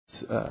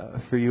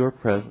for your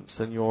presence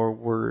and your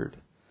word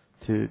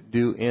to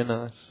do in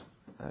us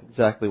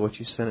exactly what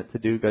you sent it to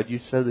do. God, you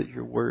said that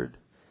your word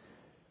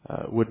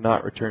would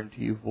not return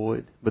to you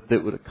void, but that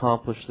it would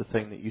accomplish the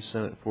thing that you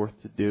sent it forth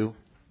to do.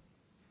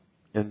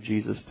 And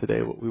Jesus,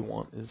 today what we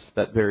want is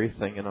that very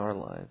thing in our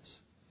lives.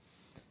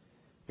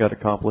 God,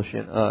 accomplish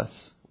in us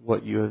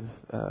what you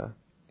have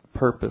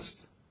purposed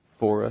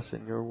for us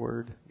in your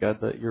word. God,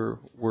 let your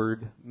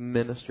word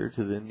minister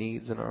to the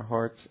needs in our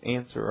hearts,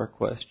 answer our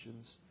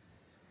questions,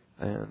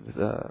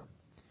 and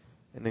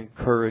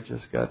encourage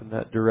us, God, in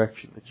that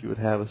direction that you would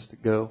have us to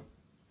go.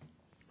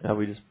 God,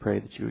 we just pray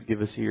that you would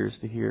give us ears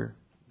to hear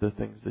the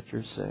things that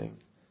you're saying,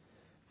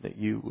 that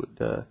you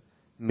would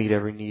meet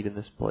every need in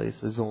this place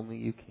as only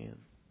you can.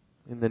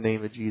 In the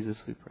name of Jesus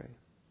we pray.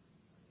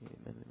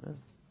 Amen, amen.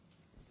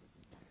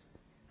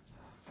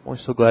 I'm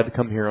always so glad to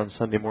come here on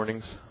Sunday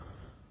mornings.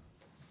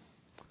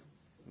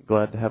 I'm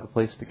glad to have a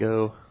place to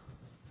go.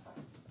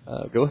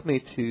 Go with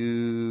me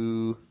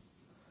to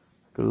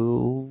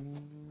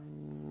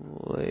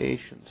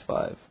Galatians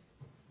 5.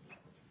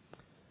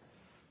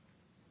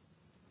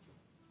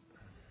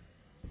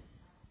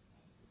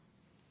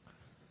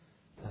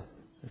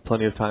 There's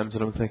plenty of times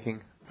that I'm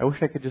thinking, I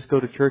wish I could just go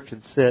to church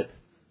and sit.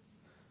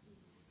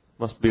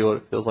 Must be what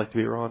it feels like to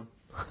be Ron.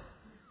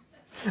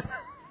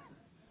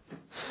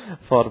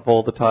 Thought of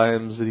all the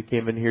times that he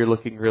came in here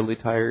looking really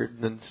tired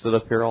and then stood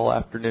up here all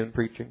afternoon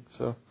preaching.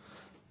 So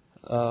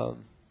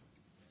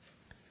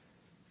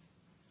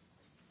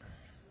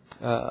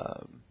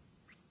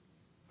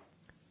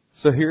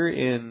here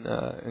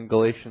in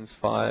Galatians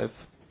 5,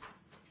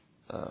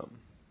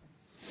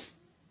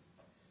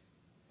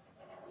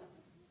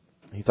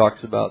 he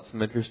talks about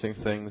some interesting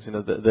things. You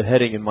know, the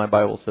heading in my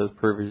Bible says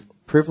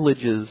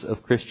privileges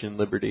of Christian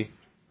liberty.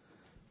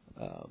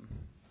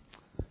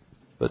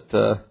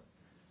 But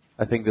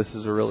I think this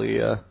is a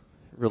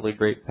really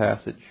great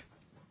passage.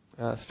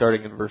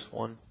 Starting in verse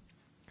 1.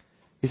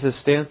 He says,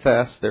 "Stand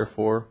fast,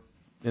 therefore,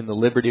 in the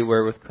liberty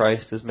wherewith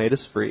Christ has made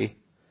us free,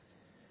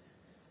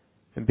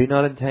 and be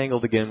not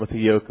entangled again with the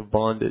yoke of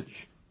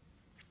bondage."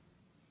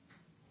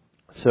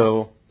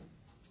 So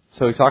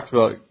he talks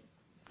about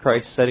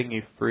Christ setting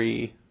you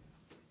free,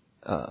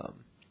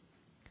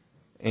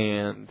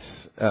 and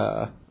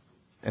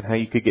how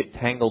you could get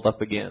tangled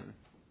up again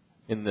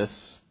in this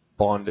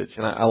bondage.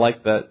 And I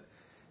like that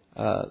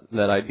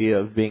idea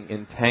of being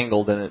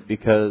entangled in it,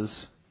 because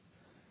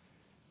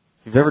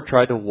if you've ever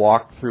tried to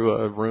walk through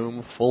a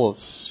room full of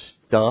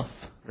stuff,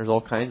 there's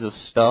all kinds of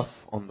stuff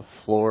on the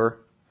floor.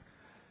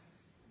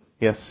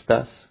 Yes,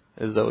 stuff,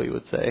 as Zoe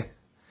would say.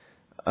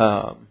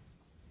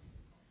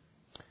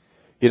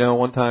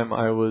 One time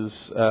I was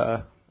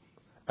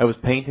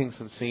painting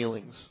some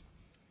ceilings,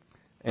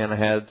 and I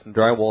had some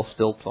drywall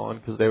stilts on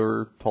because they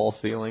were tall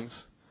ceilings,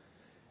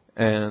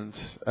 and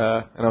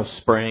I was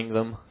spraying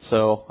them.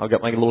 So I've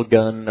got my little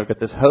gun, and I've got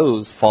this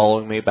hose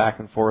following me back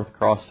and forth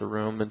across the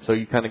room, and so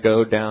you kind of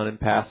go down in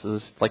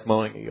passes like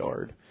mowing a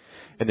yard,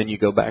 and then you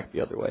go back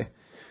the other way.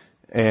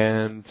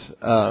 And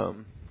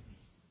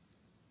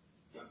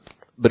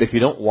but if you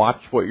don't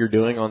watch what you're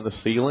doing on the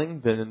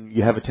ceiling, then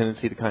you have a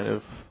tendency to kind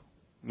of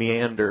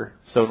meander.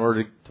 So in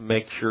order to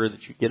make sure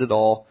that you get it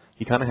all,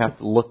 you kind of have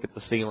to look at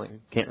the ceiling. You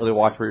can't really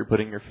watch where you're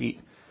putting your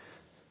feet.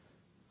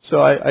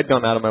 So I'd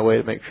gone out of my way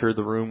to make sure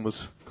the room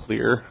was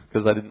clear,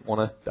 because I didn't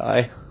want to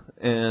die.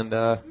 And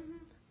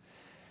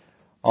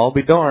I'll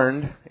be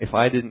darned if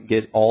I didn't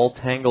get all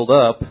tangled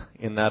up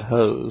in that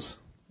hose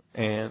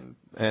and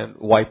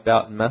wiped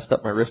out and messed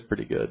up my wrist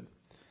pretty good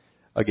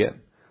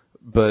again.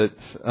 But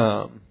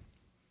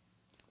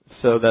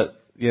so that,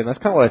 that's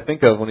kind of what I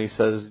think of when he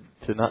says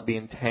to not be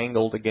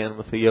entangled again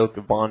with the yoke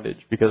of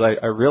bondage, because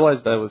I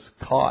realized I was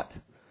caught,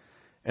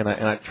 and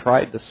I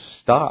tried to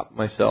stop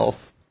myself,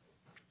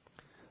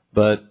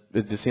 but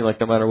it just seemed like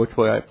no matter which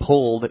way I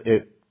pulled,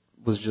 I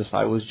was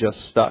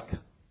just stuck,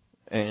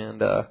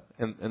 and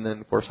then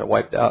of course I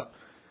wiped out.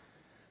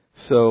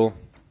 So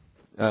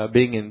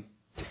being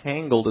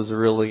entangled is a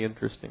really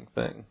interesting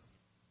thing,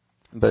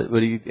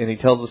 but he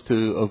tells us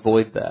to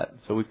avoid that,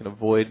 so we can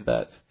avoid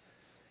that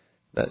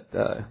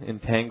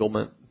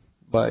entanglement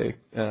by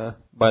the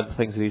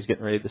things that he's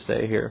getting ready to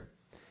say here.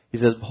 He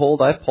says,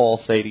 "Behold, I, Paul,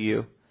 say to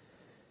you,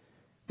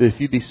 that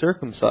if you be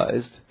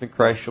circumcised, then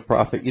Christ shall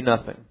profit you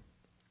nothing.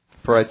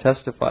 For I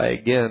testify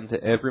again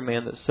to every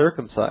man that's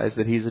circumcised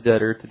that he's a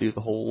debtor to do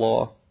the whole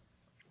law.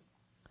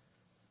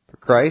 For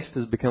Christ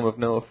has become of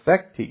no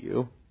effect to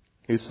you.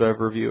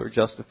 Whosoever of you are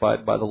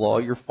justified by the law,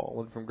 you're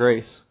fallen from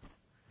grace."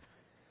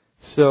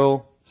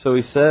 So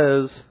he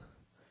says,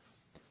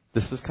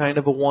 this is kind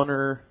of a one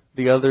or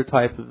the other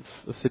type of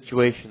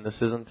situation.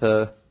 This isn't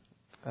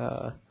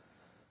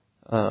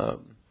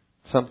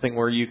something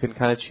where you can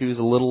kind of choose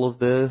a little of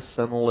this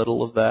and a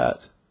little of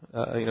that.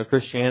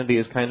 Christianity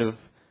has kind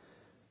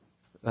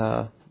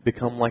of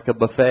become like a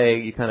buffet.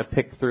 You kind of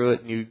pick through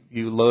it, and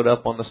you load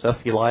up on the stuff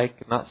you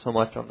like, not so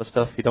much on the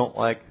stuff you don't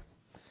like.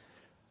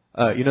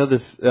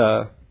 This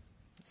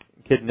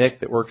kid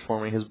Nick that works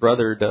for me, his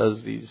brother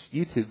does these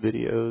YouTube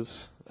videos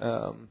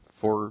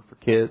for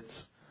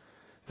kids.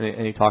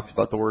 and he talks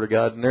about the Word of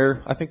God,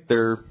 and I think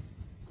they're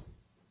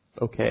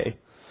okay.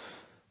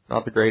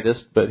 Not the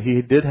greatest, but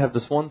he did have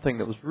this one thing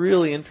that was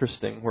really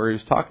interesting where he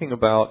was talking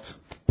about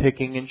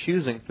picking and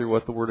choosing through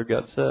what the Word of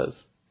God says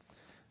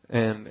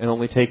and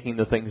only taking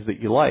the things that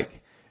you like.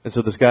 And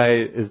so this guy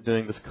is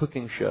doing this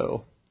cooking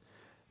show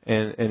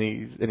and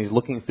he's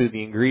looking through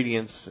the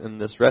ingredients in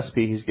this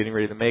recipe he's getting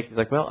ready to make. He's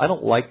like, well, I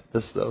don't like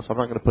this though, so I'm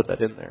not going to put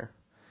that in there.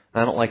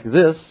 And I don't like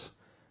this,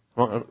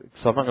 so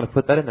I'm not going to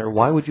put that in there.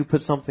 Why would you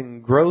put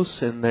something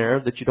gross in there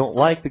that you don't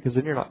like? Because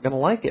then you're not going to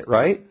like it,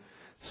 right?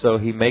 So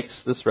he makes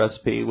this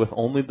recipe with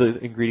only the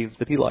ingredients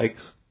that he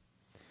likes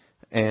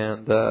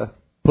and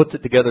puts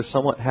it together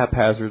somewhat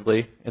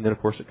haphazardly, and then of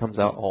course it comes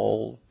out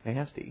all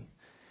nasty.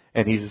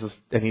 And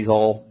he's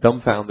all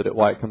dumbfounded at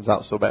why it comes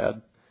out so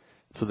bad.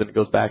 So then it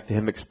goes back to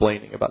him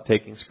explaining about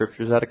taking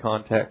scriptures out of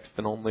context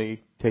and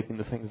only taking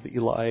the things that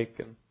you like.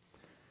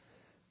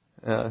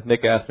 And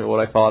Nick asked me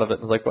what I thought of it,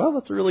 and I was like, well,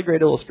 that's a really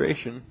great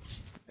illustration.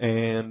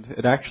 And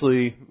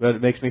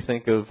it makes me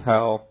think of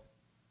how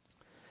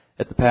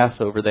at the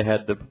Passover they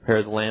had to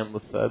prepare the lamb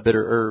with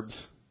bitter herbs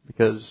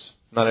because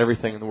not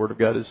everything in the Word of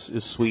God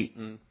is sweet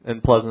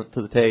and pleasant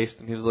to the taste.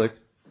 And he was like,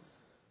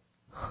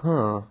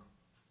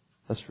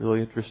 that's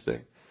really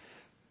interesting.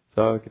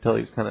 So I could tell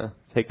he was kind of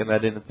taking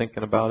that in and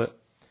thinking about it.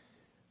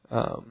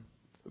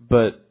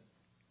 But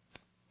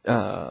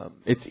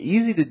it's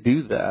easy to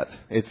do that.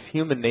 It's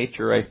human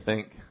nature, I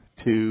think,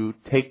 to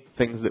take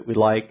things that we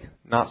like,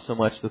 not so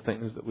much the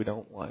things that we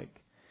don't like.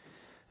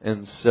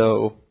 And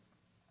so,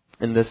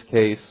 in this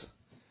case,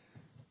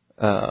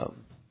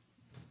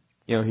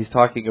 he's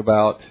talking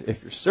about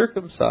if you're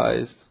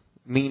circumcised,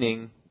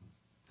 meaning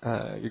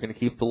you're going to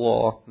keep the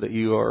law, that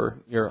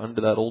you're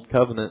under that old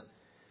covenant,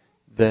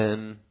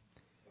 then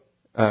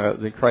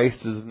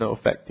Christ is of no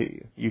effect to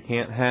you. You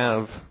can't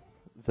have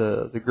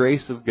the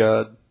grace of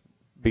God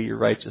be your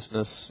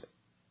righteousness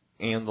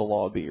and the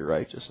law be your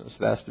righteousness.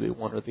 It has to be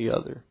one or the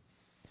other.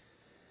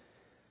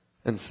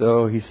 And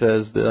so he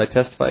says that I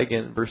testify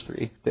again in verse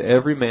 3, to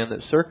every man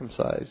that's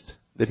circumcised,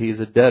 that he is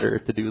a debtor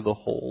to do the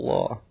whole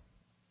law.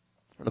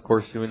 And of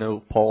course, we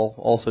know Paul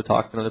also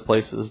talked in other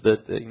places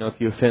that if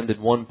you offended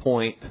one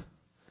point,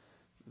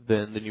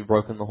 then you've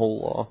broken the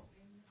whole law.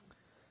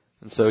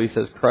 And so he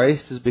says,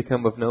 Christ has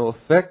become of no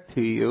effect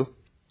to you.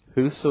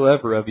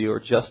 Whosoever of you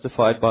are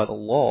justified by the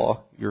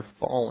law, you're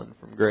fallen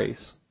from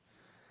grace.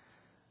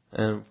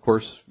 And of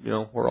course,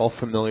 we're all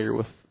familiar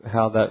with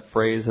how that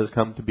phrase has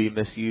come to be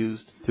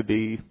misused to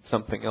be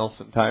something else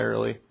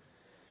entirely.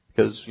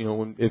 Because,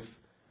 if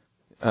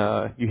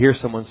you hear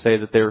someone say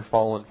that they were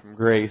fallen from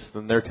grace,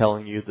 then they're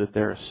telling you that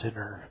they're a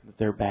sinner, that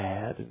they're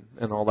bad,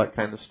 and all that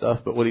kind of stuff.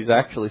 But what he's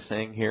actually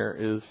saying here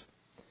is,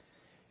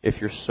 if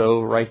you're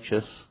so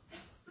righteous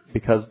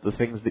because the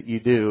things that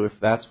you do, if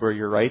that's where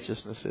your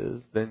righteousness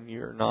is, then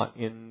you're not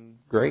in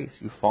grace.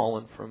 You've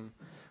fallen from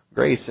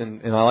grace.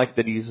 And I like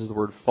that he uses the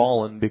word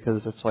fallen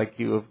because it's like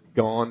you have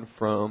gone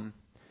from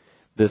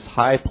this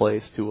high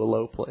place to a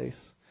low place.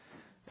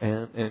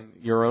 And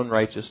your own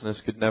righteousness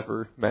could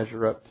never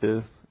measure up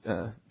to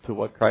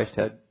what Christ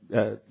had.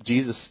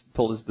 Jesus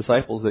told his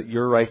disciples that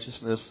your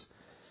righteousness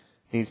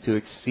needs to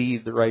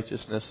exceed the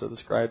righteousness of the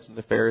scribes and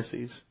the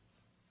Pharisees.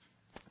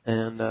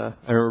 And I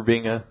remember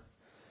being a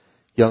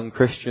young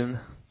Christian,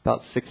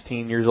 about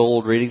 16 years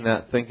old, reading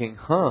that, thinking,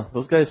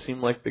 those guys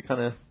seem like they kind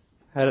of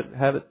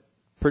had it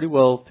pretty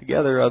well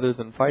together, other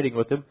than fighting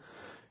with him,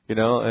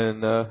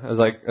 And as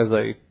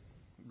I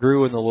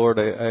grew in the Lord,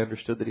 I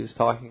understood that he was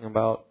talking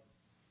about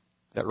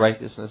that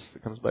righteousness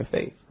that comes by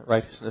faith, that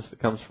righteousness that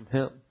comes from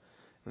Him,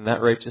 and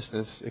that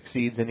righteousness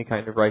exceeds any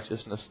kind of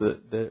righteousness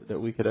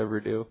that we could ever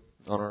do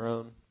on our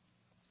own.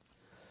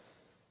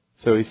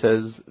 So he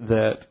says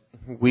that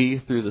we,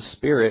 through the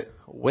Spirit,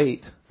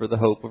 wait for the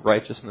hope of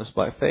righteousness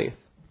by faith.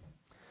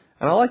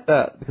 And I like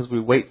that because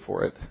we wait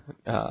for it.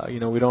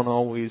 We don't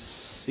always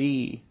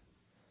see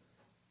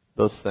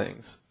those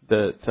things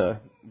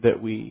that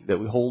we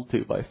hold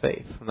to by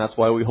faith, and that's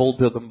why we hold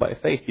to them by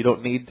faith. You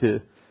don't need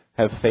to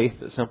have faith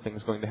that something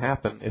is going to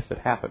happen if it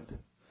happened.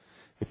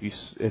 If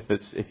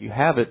you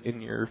have it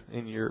in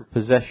your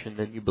possession,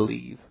 then you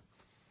believe.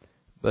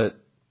 But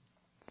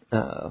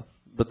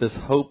this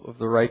hope of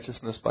the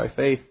righteousness by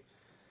faith,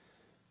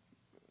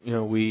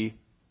 we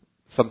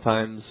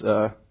sometimes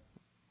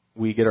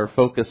we get our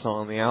focus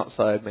on the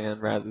outside man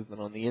rather than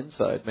on the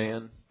inside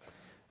man,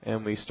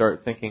 and we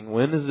start thinking,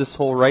 when is this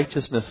whole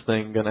righteousness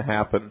thing going to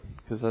happen?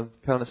 Because I'm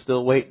kind of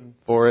still waiting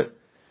for it.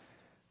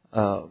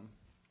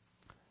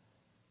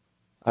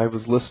 I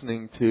was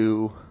listening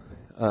to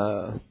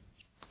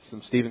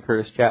some Stephen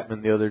Curtis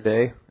Chapman the other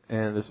day,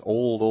 and this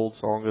old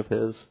song of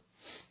his.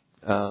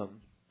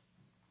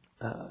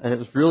 And it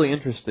was really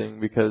interesting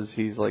because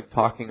he's like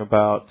talking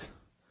about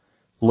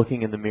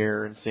looking in the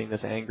mirror and seeing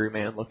this angry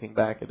man looking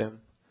back at him.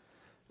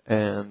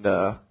 And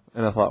I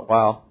thought,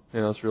 wow,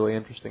 it's really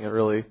interesting. And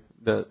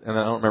I don't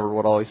remember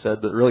what all he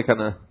said, but it really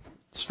kind of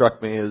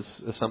struck me as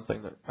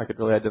something that I could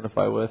really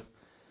identify with.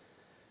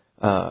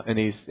 And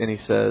he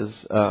says,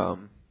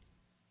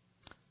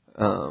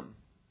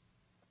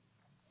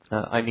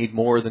 I need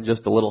more than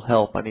just a little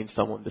help. I need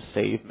someone to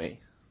save me.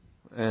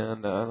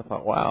 And I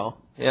thought, wow,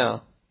 yeah.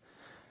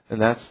 And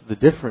that's the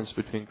difference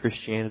between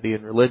Christianity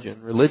and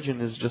religion.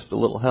 Religion is just a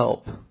little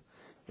help.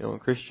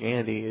 And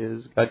Christianity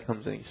is God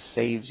comes and He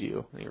saves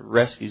you and He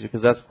rescues you,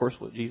 because that's, of course,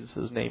 what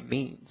Jesus' name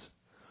means.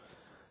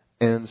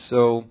 And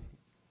so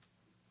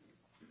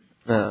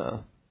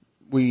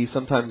we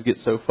sometimes get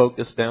so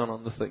focused down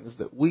on the things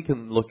that we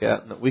can look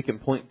at and that we can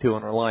point to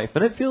in our life.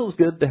 And it feels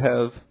good to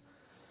have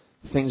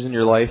things in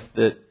your life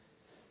that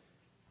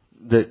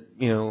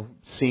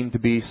seem to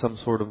be some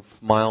sort of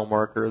mile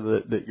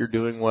marker that you're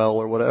doing well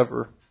or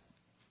whatever.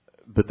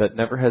 But that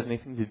never has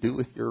anything to do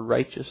with your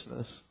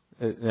righteousness.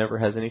 It never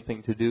has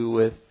anything to do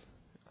with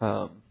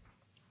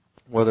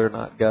whether or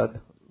not God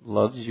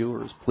loves you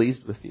or is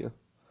pleased with you.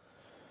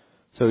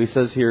 So he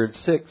says here in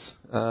 6,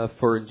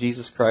 for in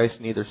Jesus Christ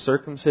neither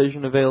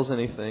circumcision avails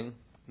anything,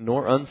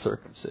 nor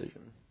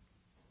uncircumcision.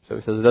 So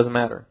he says it doesn't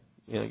matter.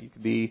 You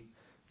could be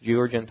Jew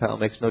or Gentile,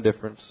 makes no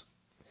difference.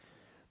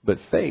 But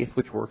faith,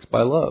 which works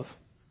by love.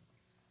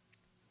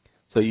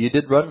 So you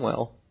did run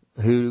well.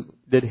 Who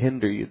did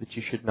hinder you that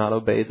you should not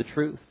obey the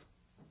truth?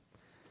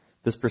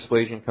 This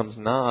persuasion comes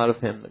not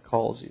of him that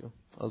calls you.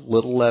 A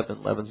little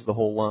leaven leavens the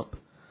whole lump.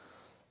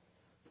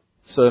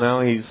 So now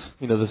he's,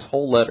 this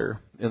whole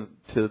letter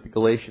to the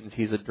Galatians,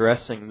 he's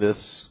addressing this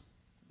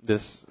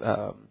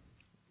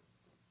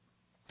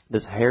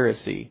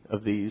heresy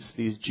of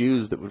these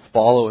Jews that would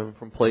follow him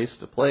from place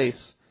to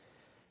place,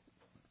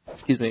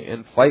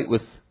 and fight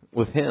with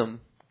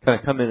him, kind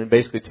of come in and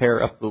basically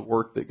tear up the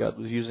work that God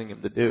was using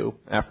him to do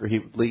after he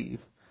would leave.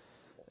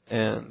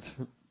 And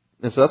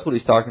so that's what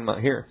he's talking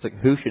about here. It's like,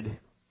 who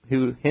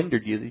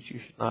hindered you that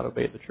you should not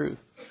obey the truth?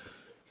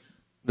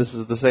 This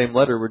is the same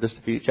letter where just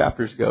a few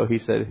chapters ago he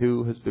said,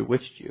 who has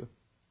bewitched you?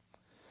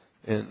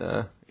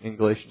 In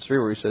Galatians 3,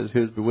 where he says,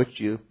 who has bewitched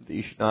you that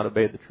you should not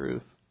obey the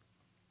truth?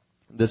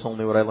 This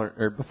only what I learned,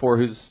 or before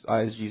whose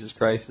eyes Jesus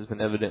Christ has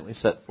been evidently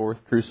set forth,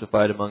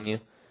 crucified among you.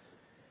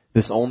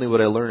 This only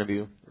what I learn of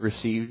you.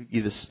 Receive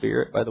ye the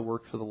Spirit by the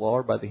works of the law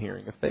or by the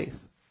hearing of faith?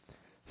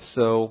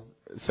 So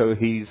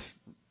he's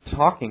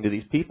talking to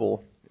these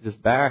people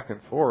just back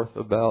and forth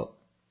about,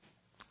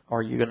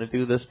 are you going to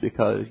do this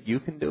because you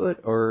can do it,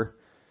 or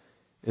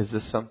is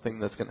this something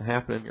that's going to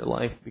happen in your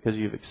life because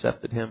you've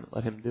accepted Him and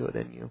let Him do it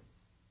in you?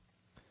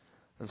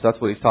 And so that's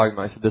what he's talking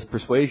about. He said, this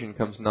persuasion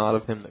comes not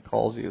of him that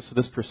calls you. So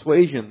this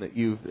persuasion that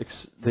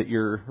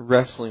you're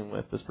wrestling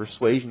with, this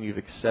persuasion you've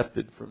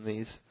accepted from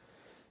these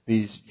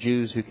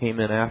Jews who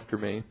came in after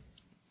me,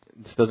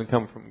 this doesn't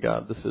come from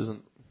God. This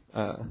isn't,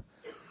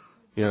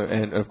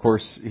 and of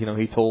course,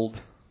 he told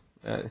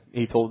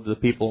the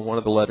people in one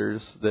of the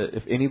letters that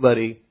if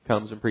anybody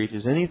comes and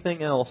preaches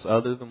anything else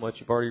other than what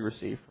you've already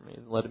received from me,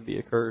 then let him be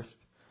accursed.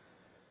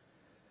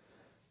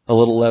 A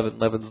little leaven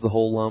leavens the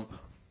whole lump.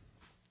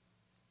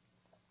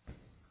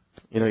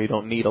 You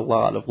don't need a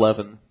lot of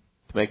leaven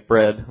to make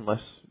bread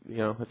unless,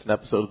 it's an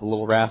episode of The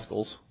Little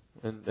Rascals.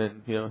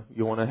 And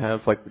you want to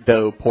have like the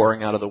dough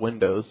pouring out of the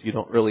windows. You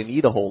don't really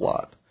need a whole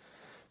lot.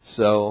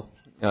 So,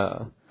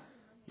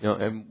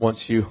 and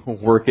once you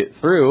work it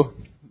through,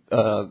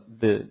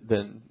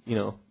 then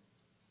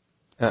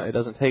it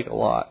doesn't take a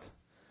lot.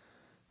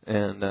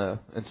 And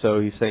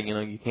so he's saying,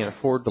 you can't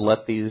afford to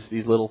let these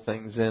little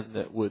things in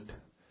that would,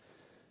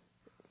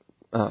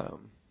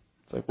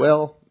 it's like,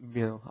 well,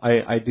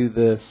 I do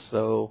this,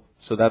 so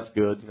that's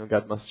good.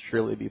 God must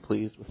surely be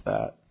pleased with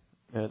that,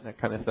 and that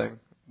kind of thing,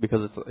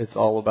 because it's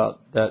all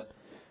about that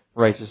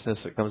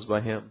righteousness that comes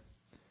by Him.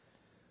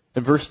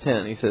 In verse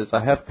 10, he says,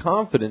 I have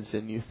confidence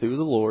in you through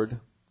the Lord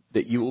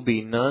that you will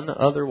be none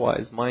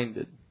otherwise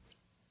minded,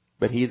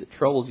 but he that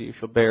troubles you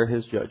shall bear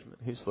his judgment,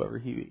 whosoever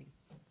he be.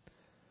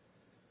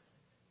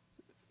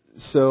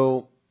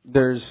 So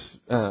there's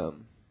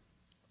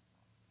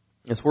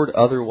this word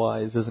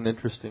 "otherwise" is an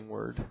interesting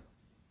word,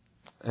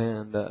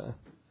 and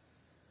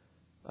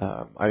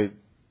I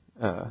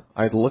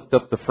looked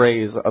up the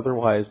phrase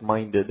 "otherwise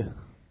minded,"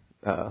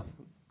 and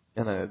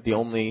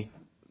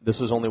this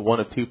was only one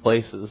of two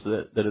places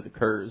that it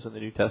occurs in the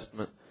New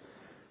Testament,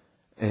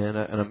 and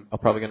I'm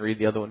probably going to read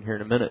the other one here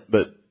in a minute,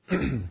 but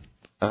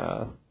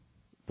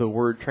the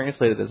word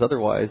translated as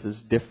 "otherwise" is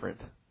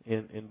different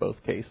in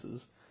both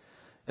cases,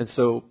 and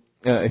so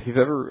if you've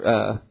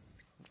ever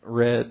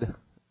read.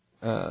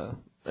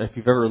 If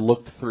you've ever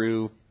looked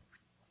through,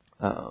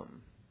 what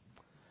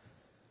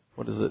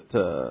is it?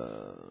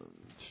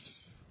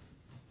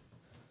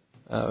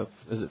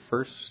 Is it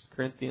 1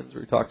 Corinthians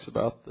where he talks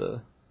about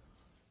the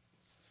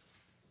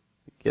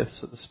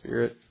gifts of the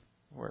Spirit,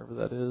 wherever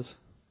that is?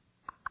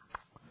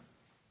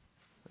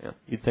 Yeah,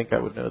 you'd think I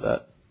would know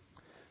that.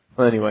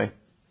 Well, anyway,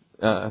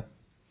 in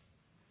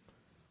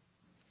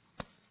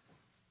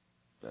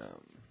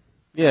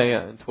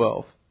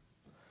 12.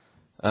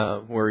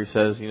 Where he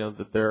says,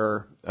 that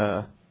there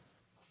are,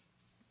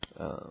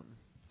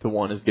 to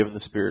one is given the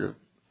Spirit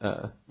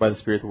of, by the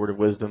Spirit the word of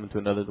wisdom, to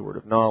another the word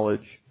of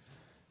knowledge,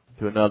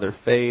 to another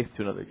faith,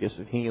 to another gifts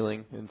of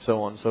healing, and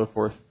so on and so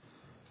forth.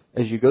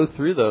 As you go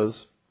through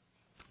those,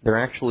 they're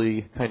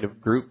actually kind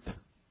of grouped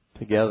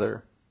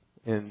together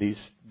in these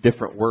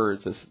different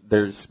words.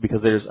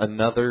 Because there's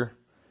another,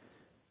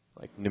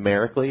 like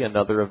numerically,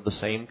 another of the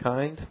same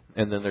kind,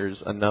 and then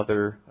there's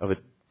another of a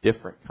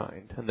different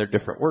kind, and they're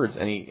different words.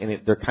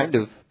 They're kind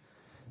of,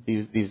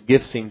 these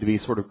gifts seem to be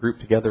sort of grouped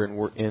together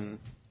in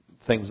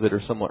things that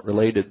are somewhat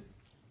related.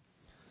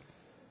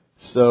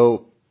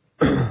 So,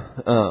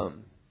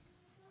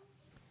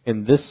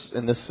 in this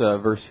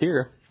verse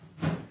here,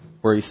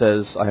 where he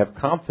says, "I have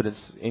confidence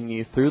in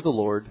you through the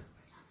Lord."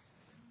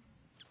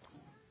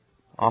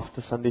 Off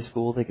to Sunday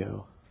school they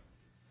go.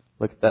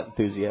 Look at that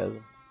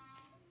enthusiasm.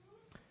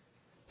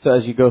 So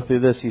as you go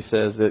through this, he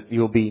says that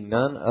you'll be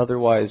none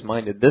otherwise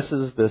minded. This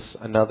is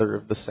another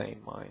of the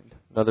same mind,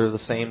 another of the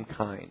same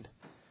kind.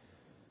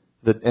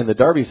 And the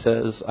Darby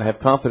says, "I have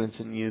confidence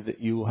in you that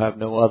you will have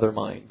no other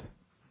mind."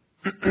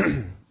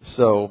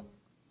 So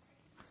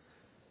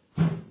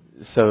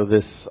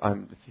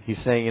he's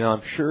saying,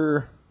 I'm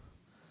sure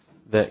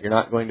that you're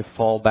not going to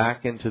fall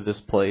back into this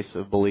place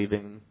of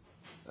believing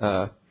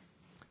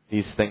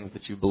these things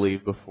that you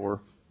believed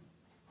before,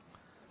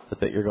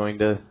 but that you're going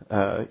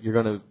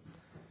to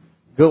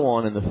go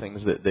on in the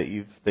things that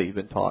you've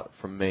been taught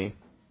from me.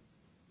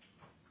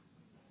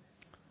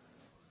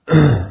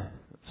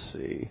 Let's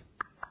see.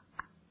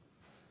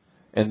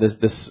 And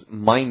this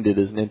minded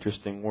is an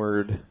interesting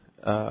word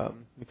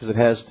because it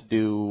has to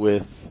do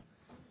with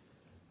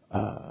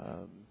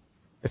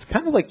it's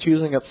kind of like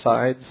choosing up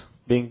sides,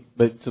 being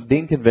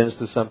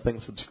convinced of something,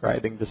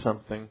 subscribing to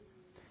something,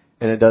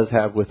 and it does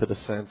have with it a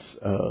sense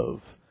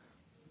of,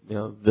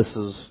 this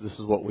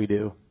is what we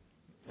do.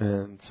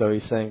 And so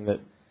he's saying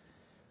that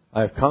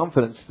I have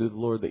confidence through the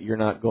Lord that you're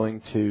not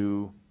going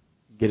to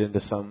get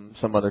into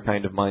some other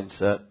kind of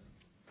mindset.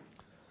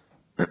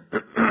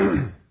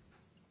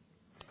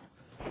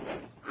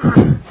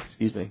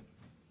 Excuse me.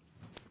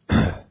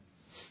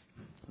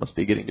 Must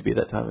be getting to be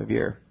that time of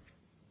year.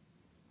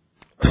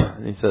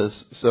 And he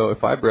says, "So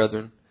if I,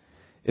 brethren,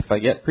 if I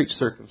yet preach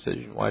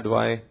circumcision, why do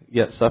I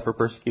yet suffer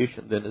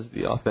persecution? Then is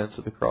the offense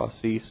of the cross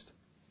ceased?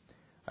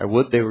 I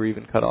would they were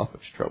even cut off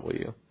which trouble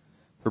you.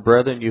 For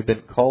brethren, you have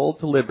been called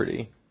to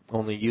liberty,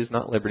 only use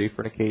not liberty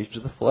for an occasion to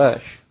the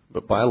flesh,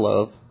 but by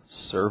love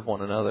serve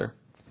one another."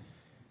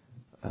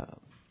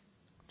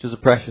 Which is a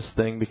precious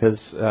thing because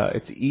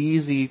it's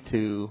easy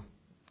to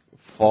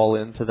fall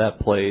into that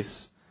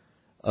place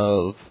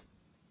of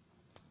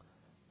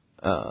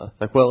it's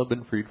like, well, I've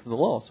been freed from the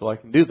law, so I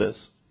can do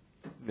this.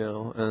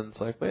 And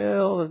it's like,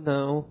 well,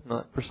 no,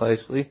 not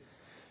precisely.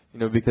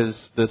 Because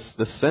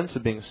this sense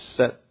of being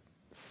set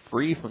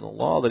free from the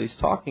law that he's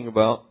talking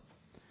about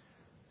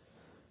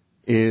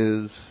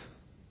is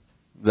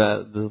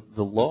that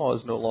the law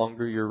is no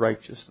longer your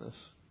righteousness.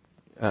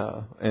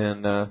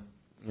 And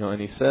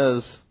he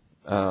says,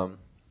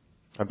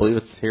 I believe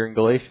it's here in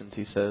Galatians,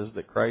 he says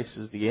that Christ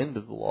is the end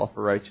of the law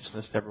for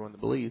righteousness to everyone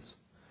that believes.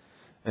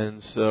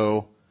 And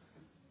so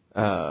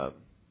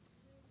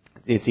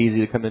it's easy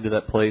to come into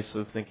that place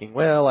of thinking,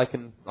 well, I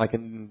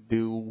can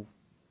do,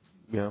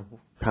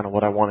 kind of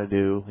what I want to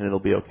do, and it'll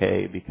be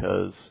okay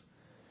because,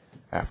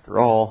 after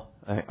all,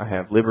 I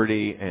have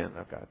liberty and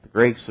I've got the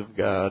grace of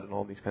God and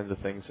all these kinds of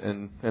things.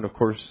 And of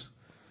course,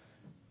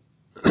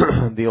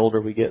 the older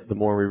we get, the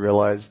more we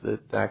realize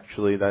that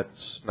actually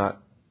that's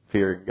not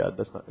fearing God.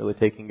 That's not really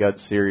taking God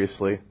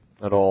seriously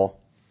at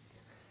all.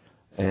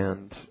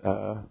 And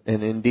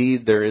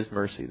indeed there is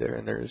mercy there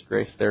and there is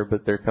grace there,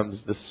 but there comes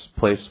this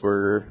place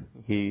where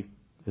he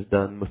is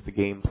done with the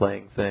game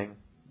playing thing.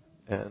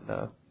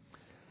 And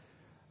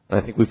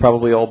I think we've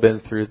probably all been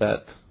through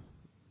that,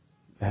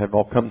 have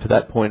all come to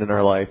that point in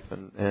our life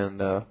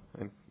and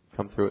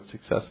come through it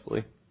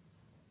successfully,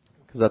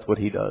 because that's what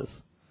he does.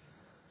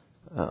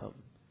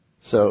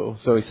 So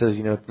he says,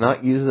 to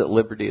not use at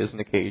liberty as an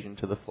occasion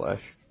to the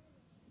flesh,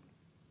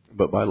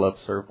 but by love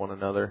serve one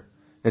another.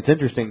 It's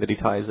interesting that he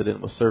ties it in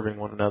with serving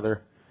one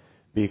another,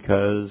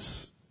 because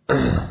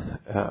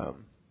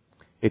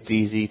it's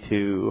easy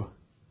to,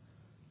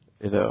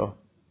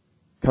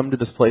 come to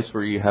this place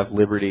where you have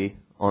liberty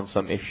on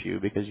some issue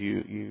because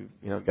you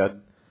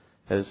God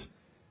has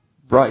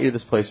brought you to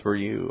this place where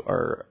you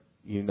are,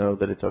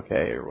 that it's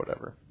okay or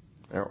whatever,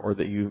 or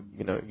that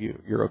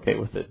you're okay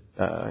with it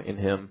in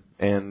Him,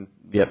 and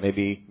yet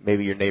maybe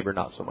your neighbor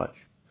not so much.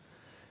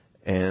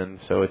 And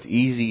so it's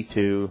easy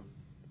to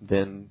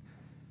then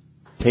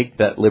take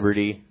that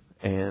liberty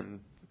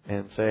and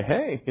say,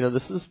 hey,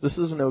 this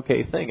is an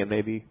okay thing, and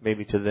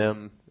maybe to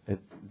them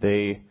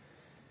they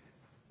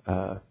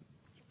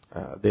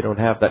don't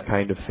have that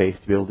kind of faith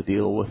to be able to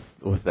deal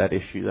with that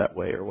issue that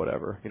way or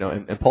whatever,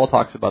 and Paul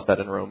talks about that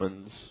in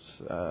Romans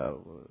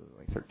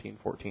 13,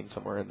 14,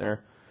 somewhere in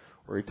there,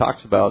 where he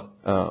talks about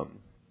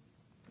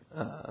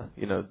that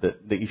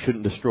you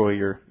shouldn't destroy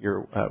your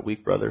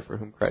weak brother for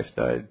whom Christ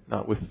died,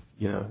 not with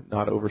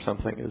not over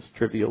something as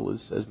trivial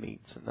as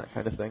meats and that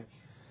kind of thing.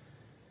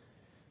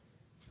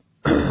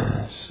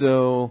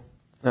 So,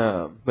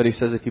 but he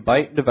says, if you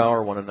bite and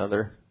devour one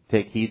another,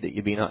 take heed that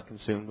you be not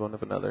consumed one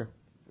of another.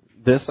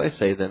 This I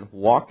say then,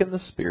 walk in the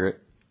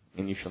Spirit,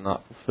 and you shall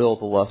not fulfill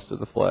the lust of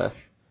the flesh.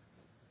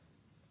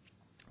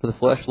 For the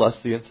flesh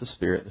lusts against the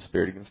Spirit, and the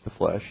Spirit against the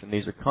flesh. And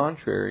these are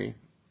contrary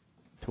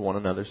to one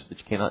another, so that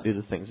you cannot do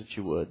the things that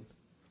you would.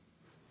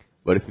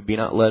 But if you be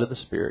not led of the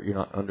Spirit, you're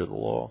not under the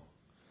law.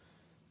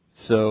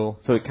 So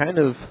it kind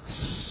of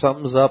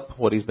sums up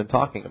what he's been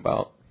talking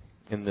about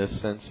in this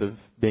sense of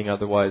being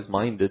otherwise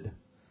minded,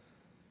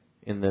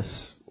 in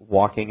this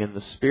walking in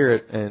the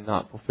Spirit and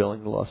not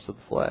fulfilling the lusts of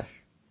the flesh,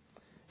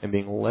 and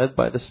being led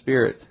by the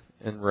Spirit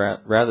and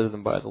rather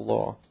than by the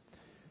law.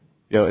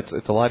 You know,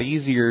 it's a lot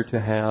easier to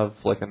have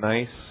like a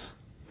nice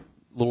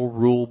little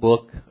rule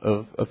book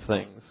of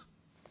things,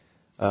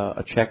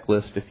 a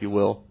checklist, if you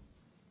will,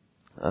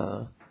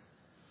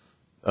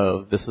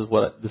 of this is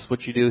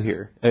what you do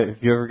here.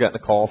 If you ever gotten a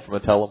call from a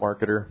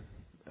telemarketer,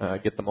 I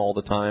get them all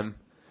the time.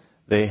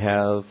 They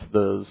have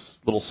those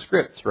little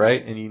scripts,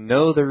 right? And you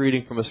know they're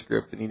reading from a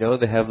script, and you know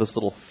they have this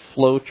little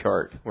flow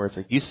chart where it's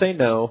like, you say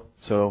no,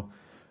 so,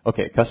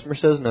 okay, customer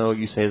says no,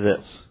 you say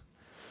this.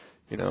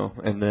 You know,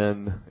 and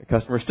then the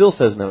customer still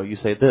says no, you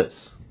say this.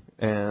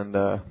 And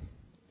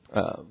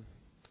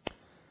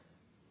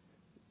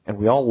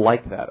we all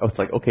like that. Oh, it's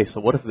like, okay, so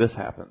what if this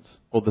happens?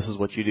 Well, this is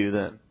what you do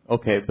then.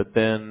 Okay, but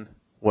then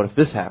what if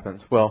this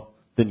happens? Well,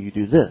 then you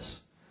do this.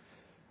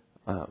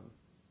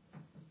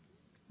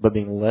 But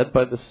being led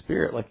by the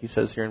Spirit, like he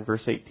says here in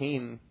verse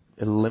 18,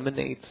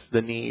 eliminates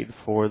the need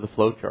for the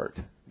flow chart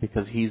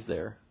because He's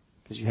there,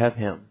 because you have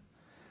Him.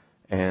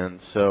 And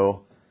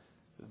so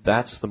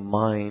that's the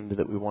mind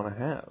that we want to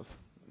have,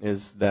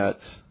 is that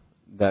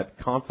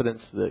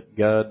confidence that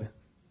God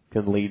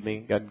can lead me,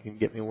 God can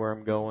get me where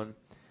I'm going,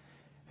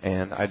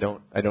 and I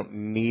don't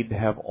need to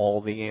have all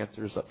the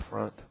answers up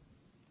front.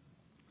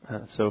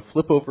 So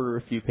flip over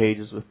a few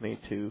pages with me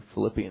to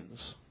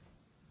Philippians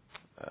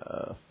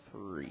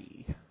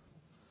 3.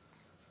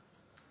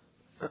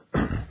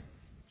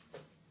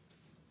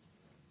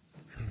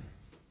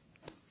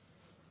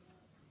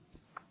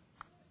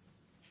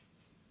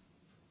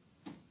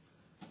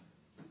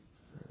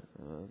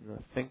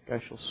 I think I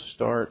shall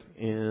start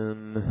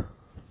in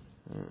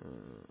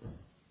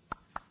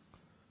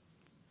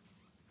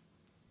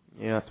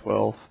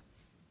 12.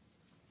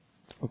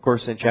 Of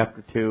course, in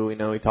chapter 2, we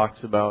know he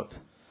talks about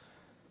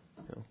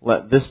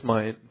let this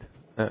mind,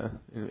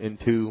 in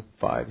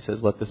 2:5, he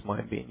says, let this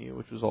mind be in you,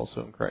 which was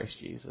also in Christ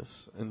Jesus.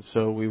 And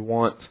so we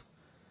want,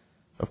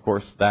 of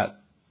course,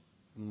 that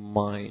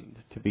mind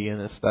to be in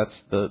us. That's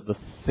the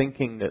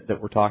thinking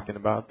that we're talking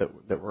about,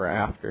 that we're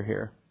after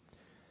here.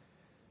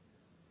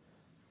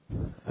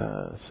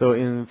 So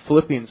in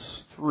Philippians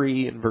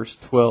 3 and verse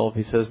 12,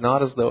 he says,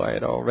 not as though I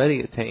had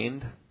already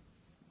attained,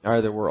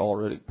 either were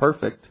already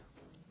perfect,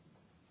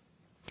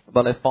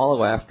 but I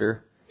follow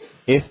after,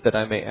 if that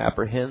I may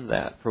apprehend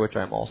that for which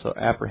I am also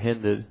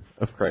apprehended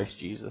of Christ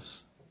Jesus.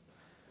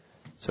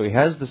 So he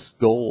has this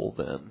goal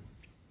then,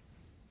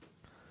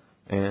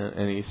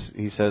 and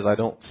he says, I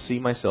don't see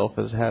myself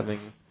as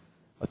having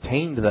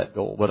attained that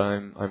goal, but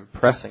I'm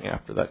pressing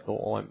after that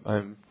goal.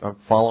 I'm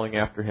following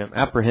after him.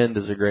 Apprehend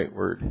is a great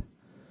word.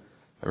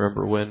 I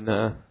remember when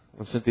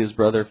Cynthia's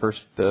brother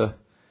first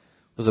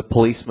was a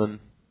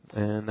policeman,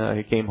 and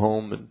he came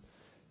home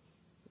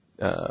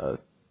and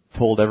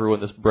told everyone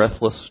this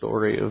breathless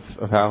story of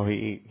how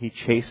he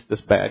chased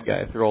this bad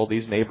guy through all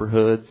these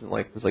neighborhoods and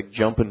was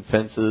jumping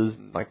fences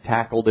and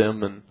tackled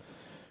him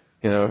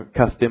and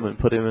cuffed him and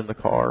put him in the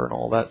car and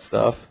all that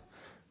stuff,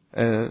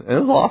 and it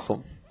was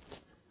awesome.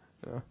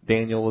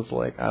 Daniel was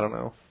 4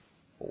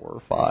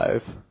 or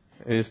 5.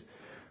 He just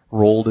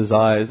rolled his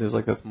eyes. He was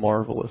like, that's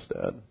marvelous,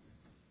 Dad.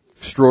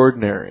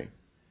 Extraordinary.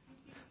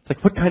 It's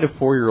like, what kind of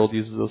 4-year-old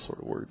uses those sort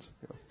of words?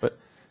 But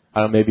I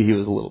don't know, maybe he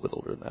was a little bit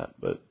older than that.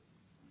 But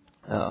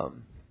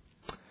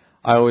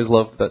I always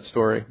loved that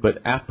story. But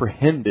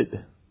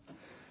apprehended,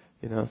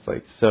 it's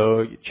like,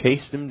 so you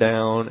chased him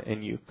down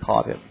and you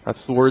caught him.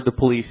 That's the word the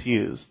police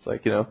use. It's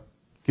like, you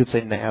could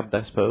say nabbed,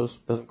 I suppose.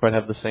 Doesn't quite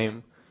have the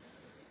same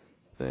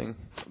thing.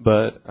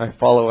 But I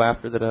follow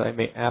after that I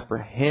may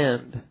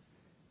apprehend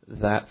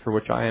that for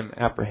which I am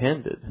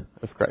apprehended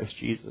of Christ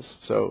Jesus.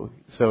 So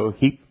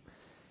he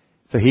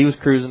was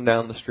cruising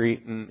down the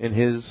street in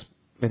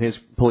his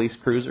police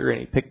cruiser,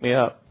 and he picked me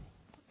up.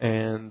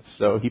 And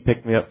so he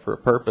picked me up for a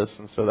purpose,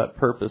 and so that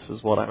purpose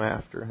is what I'm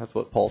after. That's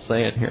what Paul's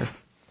saying here.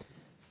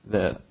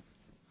 That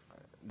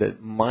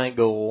my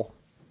goal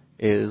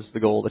is the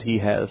goal that he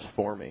has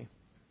for me.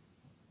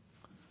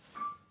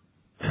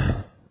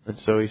 And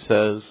so he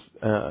says,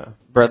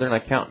 brethren, I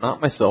count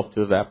not myself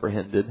to have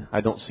apprehended.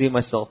 I don't see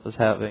myself as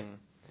having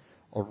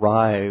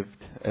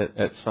arrived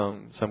at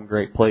some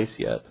great place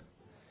yet.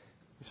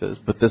 He says,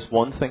 but this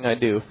one thing I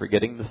do,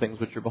 forgetting the things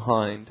which are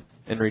behind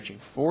and reaching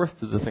forth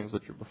to the things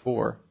which are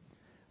before,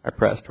 I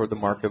press toward the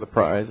mark of the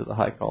prize of the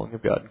high calling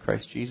of God in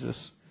Christ Jesus.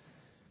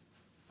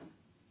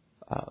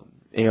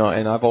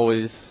 And I've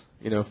always,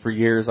 for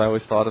years, I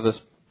always thought of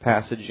this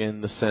passage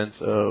in the sense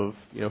of,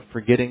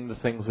 forgetting the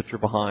things which are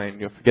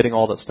behind, forgetting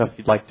all that stuff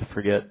you'd like to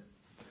forget,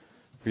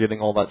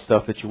 forgetting all that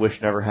stuff that you wish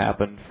never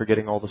happened,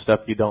 forgetting all the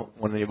stuff you don't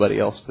want anybody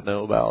else to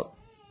know about.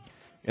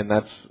 And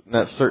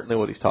that's certainly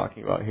what he's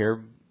talking about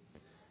here.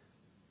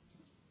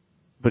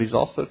 But he's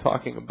also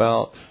talking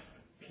about,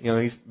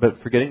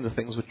 but forgetting the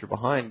things which are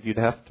behind, you'd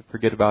have to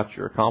forget about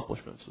your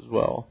accomplishments as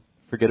well.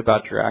 Forget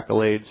about your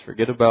accolades.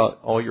 Forget about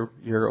all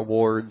your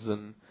awards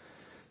and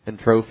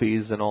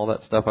trophies and all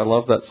that stuff. I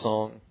love that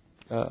song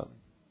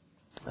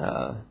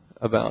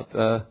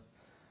about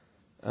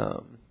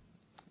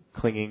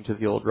clinging to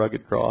the old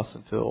rugged cross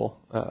until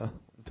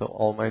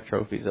all my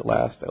trophies at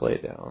last I lay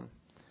down.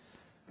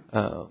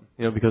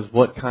 Because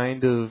what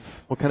kind of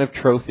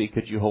trophy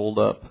could you hold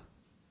up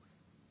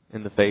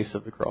in the face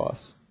of the cross?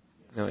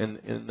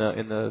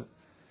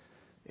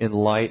 In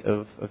light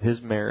of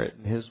his merit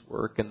and his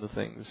work and the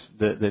things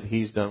that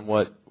he's done,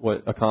 what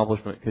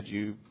accomplishment could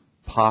you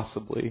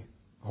possibly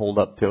hold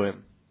up to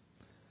him?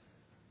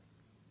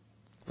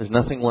 There's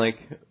nothing like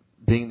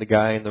being the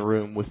guy in the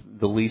room with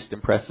the least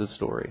impressive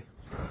story.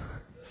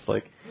 It's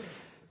like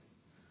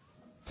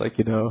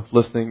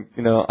listening,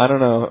 I don't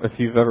know if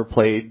you've ever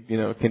played,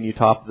 can you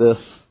top this?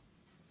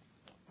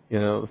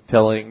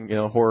 Telling,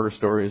 horror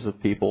stories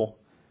of people.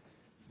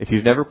 If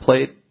you've never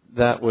played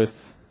that with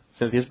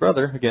Cynthia's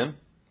brother, again,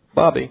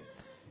 Bobby,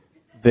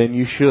 then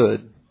you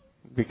should,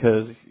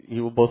 because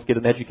you will both get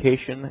an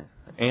education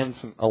and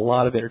a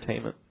lot of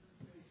entertainment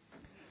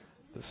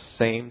at the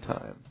same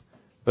time.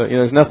 But,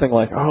 there's nothing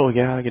like, oh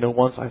yeah,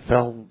 once I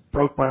fell,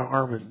 broke my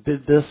arm and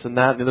did this and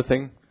that and the other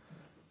thing.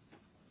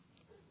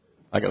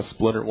 I got a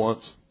splinter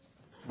once.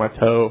 My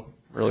toe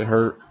really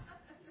hurt.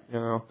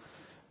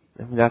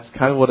 That's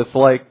kind of what it's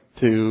like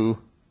to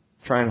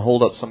try and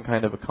hold up some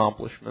kind of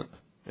accomplishment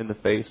in the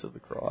face of the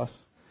cross.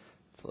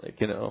 It's like,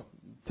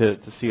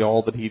 to see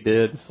all that he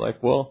did. It's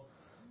like, well,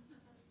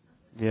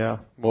 yeah,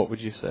 what would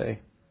you say?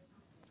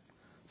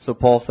 So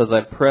Paul says,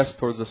 I press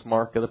towards this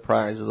mark of the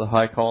prize of the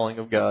high calling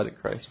of God in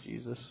Christ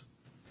Jesus.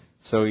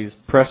 So he's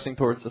pressing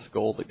towards this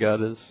goal that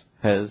God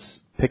has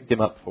picked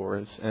him up for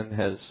us and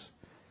has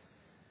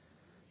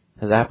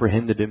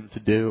apprehended him to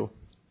do.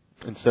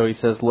 And so he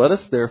says, let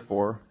us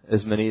therefore,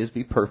 as many as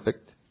be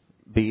perfect,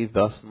 be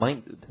thus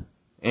minded.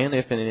 And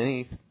if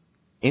in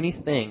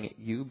anything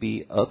you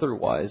be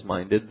otherwise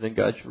minded, then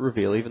God shall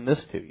reveal even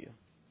this to you.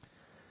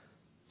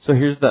 So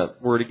here's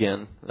that word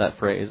again, that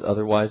phrase,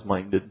 otherwise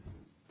minded.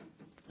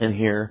 And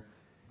here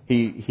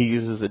he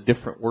uses a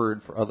different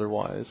word for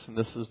otherwise, and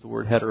this is the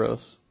word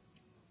heteros.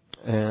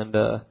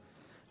 And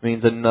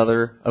means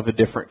another of a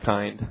different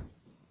kind.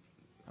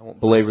 I won't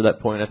belabor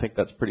that point. I think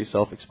that's pretty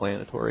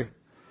self-explanatory.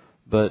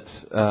 But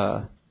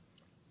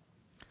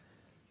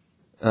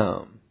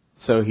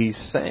so he's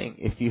saying,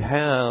 if you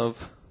have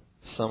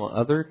some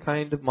other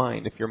kind of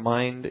mind, if your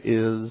mind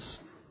is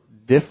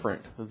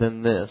different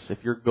than this,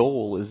 if your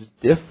goal is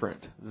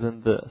different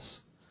than this,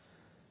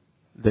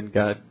 then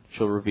God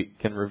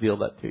can reveal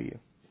that to you.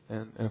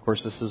 And of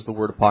course, this is the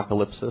word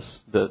apocalypsis,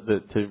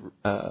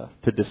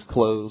 to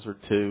disclose or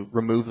to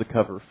remove the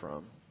cover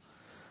from.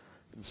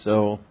 And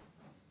so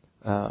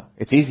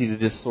it's easy to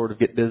just sort of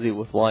get busy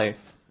with life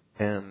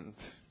and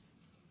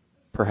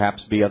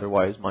perhaps be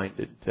otherwise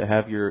minded, to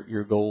have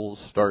your goals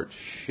start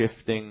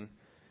shifting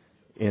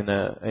in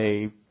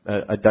a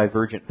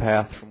divergent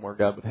path from where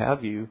God would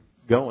have you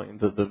going,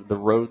 the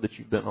road that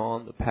you've been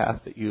on, the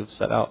path that you have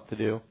set out to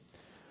do.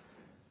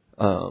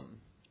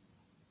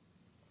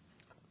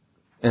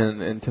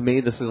 And to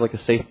me, this is like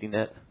a safety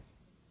net.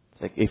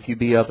 It's like, if you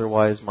be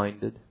otherwise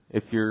minded,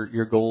 if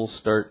your goals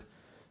start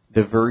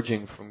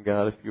diverging from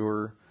God, if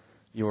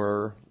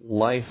your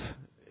life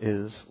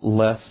is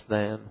less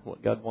than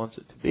what God wants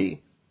it to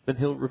be, then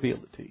He'll reveal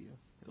it to you.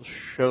 He'll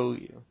show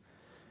you.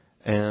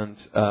 And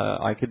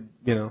I could,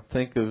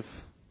 think of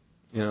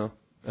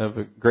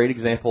a great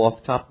example off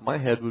the top of my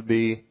head would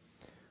be,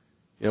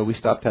 we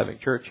stopped having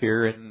church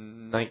here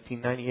in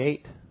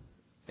 1998,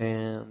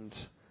 and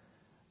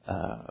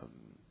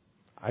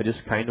I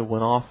just kind of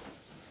went off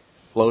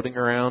floating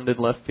around in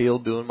left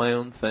field doing my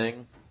own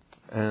thing.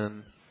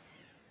 And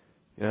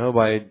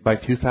by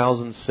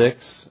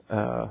 2006,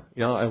 I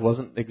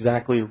wasn't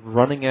exactly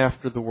running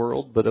after the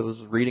world, but I was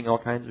reading all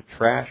kinds of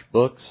trash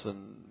books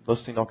and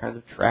listening to all kinds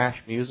of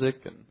trash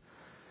music,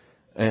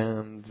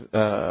 and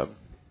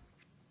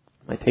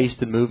my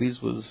taste in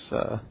movies was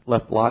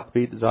left a lot to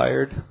be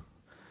desired.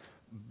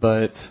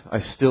 But I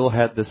still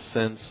had this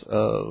sense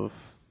of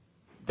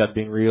God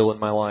being real in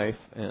my life,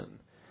 and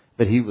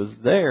that He was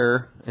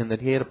there, and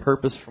that He had a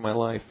purpose for my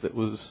life that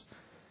was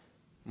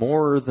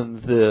more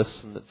than this,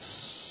 and that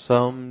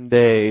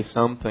someday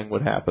something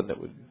would happen that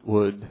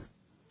would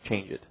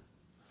change it.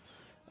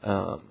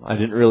 I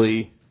didn't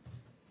really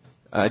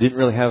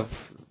have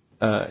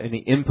any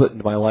input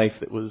into my life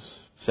that was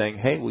saying,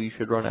 "Hey, well, you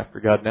should run after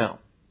God now.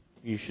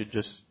 You should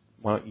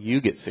why don't you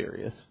get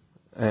serious?"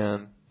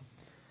 And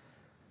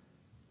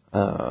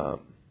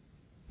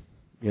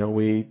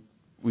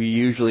we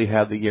usually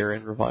have the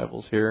year-end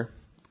revivals here,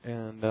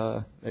 and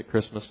at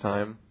Christmas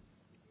time,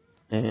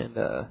 and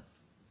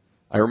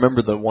I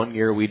remember the one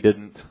year we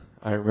didn't.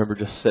 I remember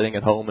just sitting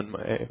at home in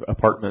my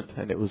apartment,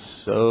 and it was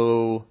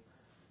so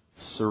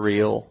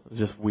surreal. It was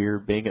just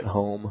weird being at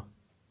home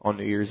on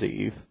New Year's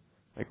Eve,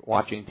 like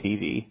watching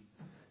TV.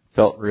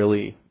 Felt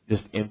really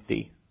just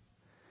empty.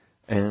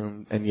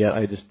 and yet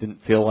I just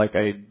didn't feel like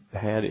I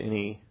had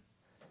any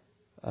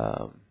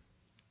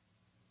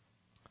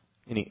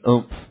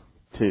oomph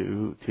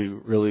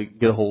to really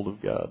get a hold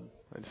of God.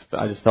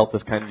 I just felt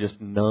this kind of just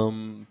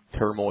numb,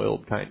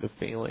 turmoiled kind of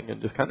feeling,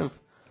 and just kind of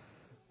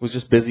was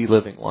just busy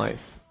living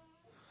life.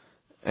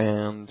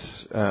 And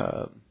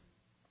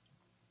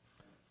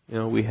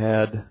we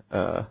had,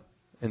 and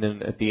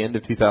then at the end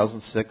of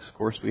 2006, of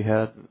course, we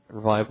had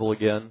revival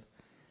again,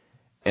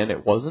 and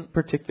it wasn't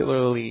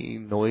particularly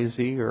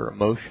noisy or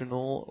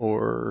emotional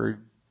or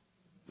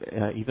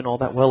even all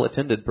that well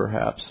attended,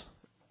 perhaps,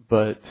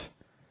 but.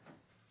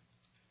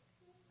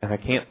 And I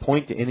can't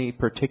point to any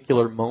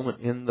particular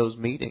moment in those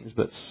meetings,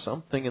 but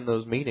something in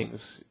those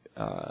meetings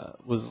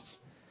was,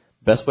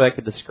 best way I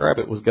could describe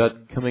it was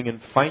God coming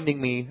and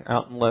finding me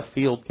out in left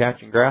field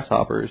catching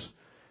grasshoppers,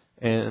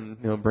 and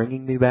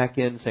bringing me back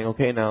in, saying,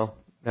 "Okay, now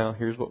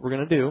here's what we're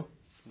going to do.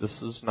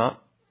 This is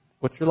not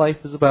what your life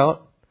is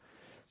about,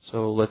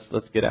 so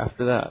let's get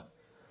after that."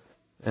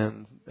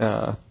 And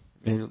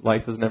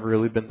life has never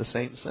really been the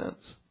same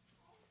since.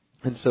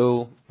 And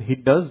so He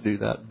does do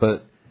that,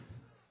 but.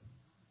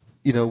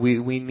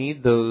 We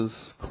need those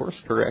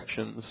course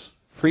corrections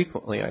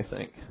frequently, I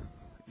think,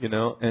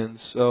 and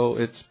so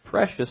it's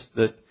precious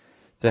that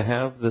to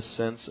have this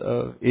sense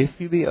of, if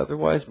you be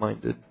otherwise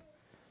minded,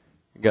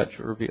 God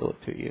shall reveal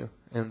it to you.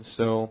 And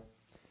so,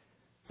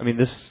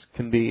 this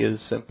can be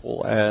as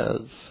simple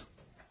as,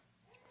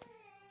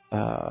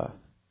 I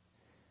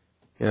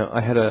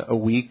had a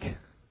week,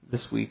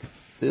 this week,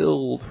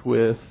 filled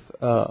with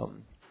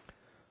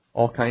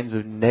all kinds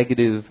of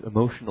negative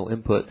emotional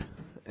input,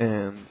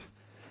 and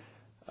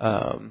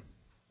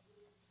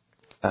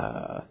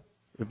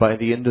by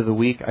the end of the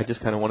week, I just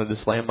kind of wanted to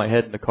slam my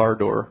head in the car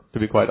door, to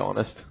be quite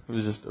honest. It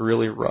was just a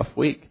really rough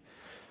week.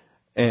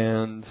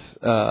 And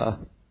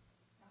that's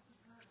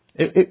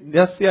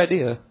the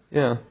idea,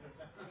 yeah.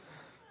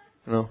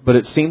 But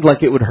it seemed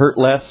like it would hurt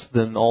less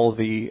than all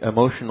the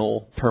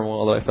emotional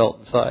turmoil that I felt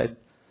inside.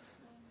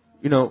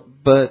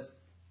 But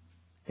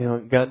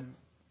God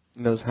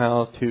knows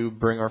how to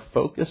bring our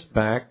focus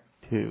back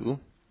to,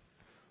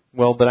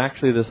 well, but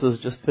actually this is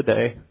just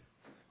today,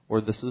 or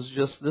this is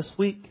just this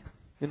week.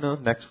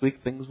 Next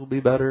week things will be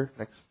better.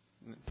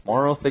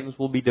 Tomorrow things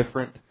will be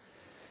different.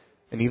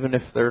 And even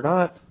if they're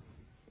not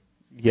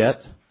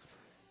yet,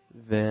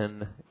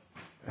 then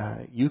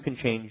you can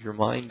change your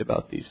mind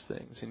about these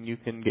things, and you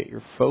can get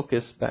your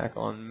focus back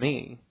on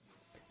me,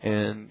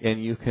 and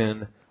you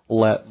can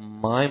let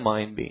my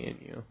mind be in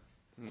you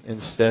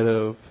instead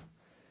of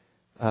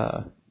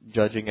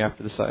judging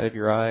after the sight of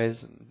your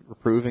eyes and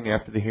reproving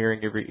after the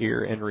hearing of your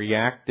ear and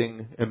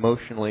reacting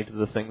emotionally to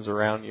the things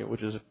around you,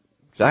 which is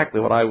exactly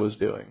what I was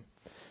doing.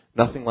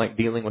 Nothing like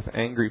dealing with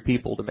angry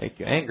people to make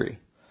you angry.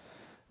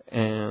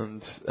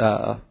 And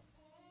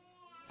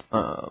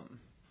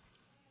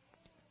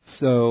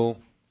so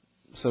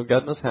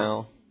God knows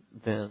how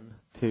then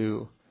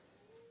to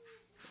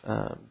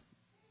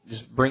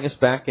just bring us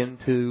back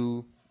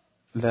into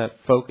that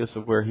focus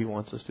of where He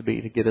wants us to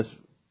be, to get us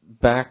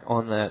back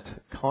on that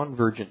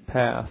convergent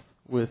path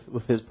with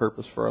His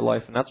purpose for our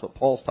life. And that's what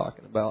Paul's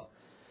talking about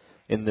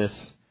in this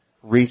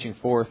reaching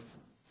forth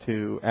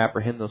to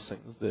apprehend those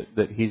things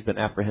that he's been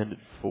apprehended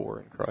for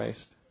in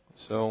Christ.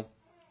 So,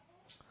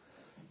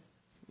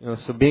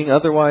 so being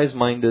otherwise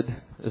minded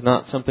is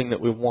not something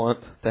that we want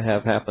to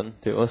have happen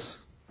to us.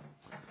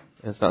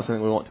 It's not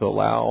something we want to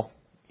allow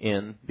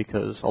in,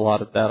 because a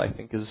lot of that, I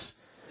think, is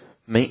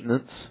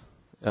maintenance,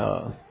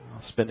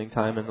 spending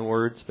time in the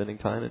Word, spending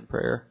time in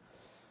prayer.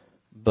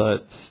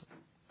 But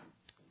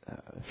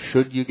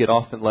should you get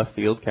off in left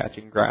field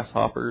catching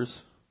grasshoppers,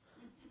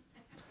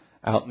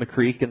 out in the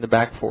creek in the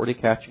back 40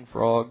 catching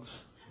frogs,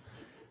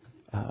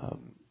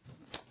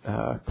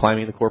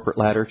 climbing the corporate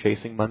ladder,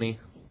 chasing money,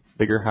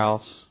 bigger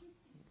house,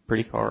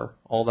 pretty car,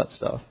 all that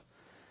stuff,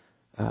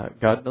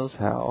 God knows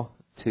how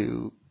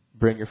to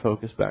bring your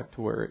focus back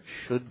to where it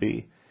should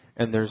be.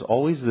 And there's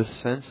always this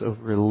sense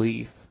of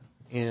relief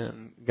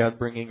in God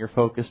bringing your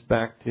focus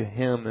back to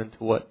Him and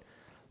to what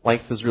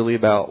life is really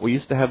about. We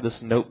used to have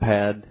this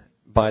notepad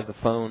by the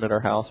phone at our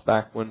house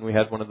back when we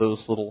had one of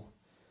those little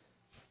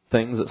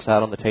things that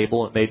sat on the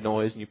table and made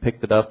noise, and you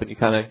picked it up and you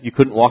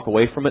couldn't walk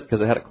away from it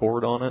because it had a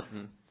cord on it.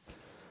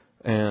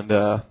 And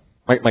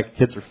my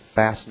kids are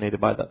fascinated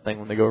by that thing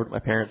when they go over to my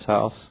parents'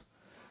 house.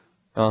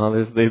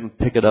 They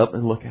pick it up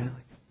and look at it.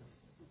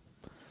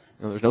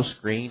 There's no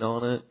screen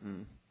on it,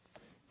 and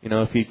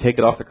if you take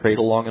it off the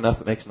cradle long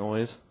enough, it makes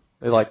noise.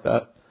 They like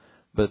that.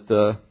 But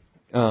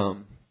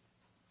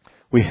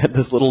we had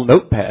this little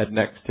notepad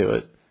next to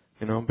it,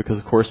 because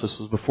of course this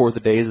was before the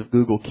days of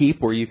Google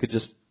Keep, where you could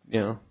just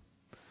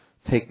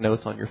take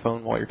notes on your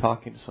phone while you're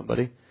talking to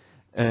somebody.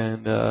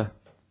 And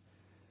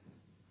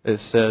it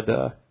said,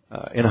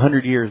 in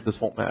 100 years, this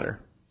won't matter.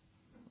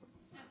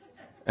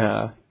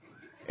 And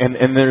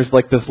there's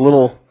like this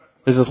little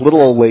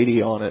old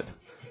lady on it.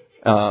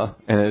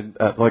 And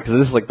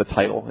this is like the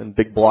title in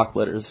big block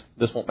letters.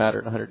 This won't matter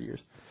in 100 years.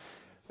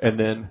 And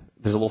then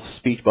there's a little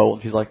speech bubble,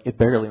 and she's like, "It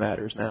barely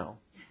matters now."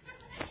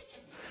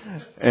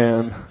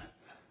 And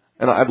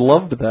And I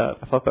loved that.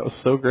 I thought that was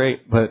so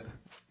great. But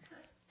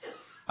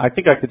I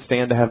think I could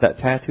stand to have that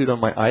tattooed on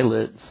my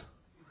eyelids.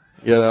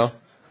 You know?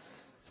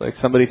 It's like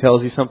somebody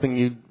tells you something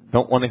you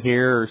don't want to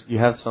hear, or you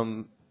have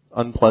some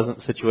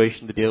unpleasant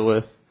situation to deal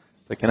with.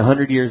 It's like in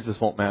 100 years this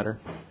won't matter.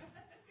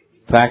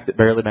 Fact, it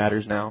barely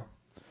matters now.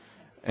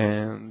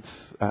 And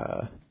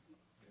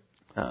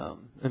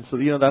so,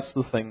 you know, that's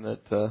the thing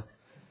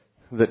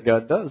that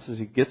God does, is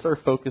He gets our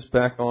focus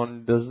back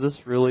on, does this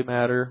really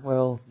matter?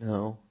 Well,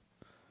 no,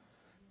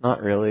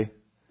 not really.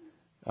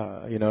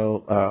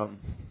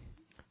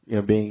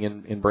 Being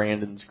in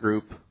Brandon's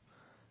group,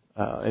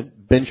 and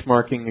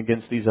benchmarking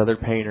against these other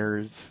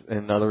painters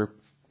in other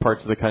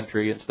parts of the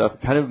country and stuff,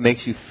 kind of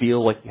makes you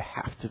feel like you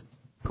have to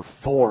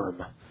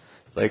perform.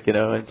 Like, you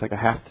know, it's like I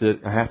have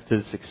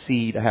to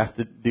succeed. I have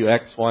to do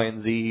X, Y,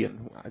 and Z,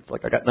 and it's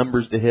like I got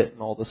numbers to hit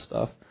and all this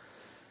stuff.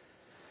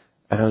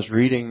 And I was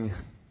reading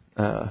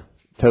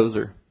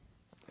Tozer,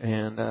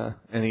 and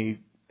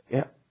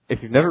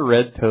if you've never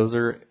read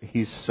Tozer,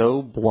 he's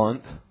so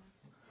blunt,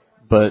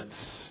 but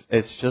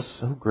it's just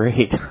so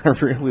great. I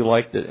really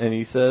liked it. And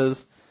he says,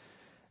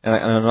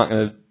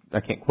 and I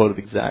can't quote it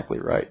exactly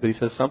right, but he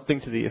says something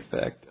to the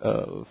effect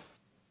of,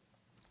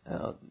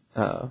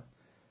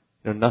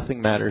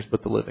 nothing matters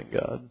but the living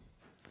God.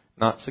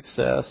 Not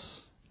success,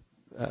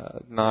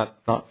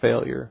 not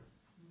failure,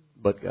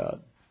 but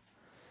God.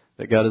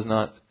 That God is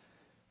not,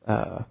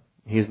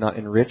 He is not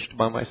enriched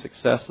by my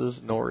successes,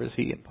 nor is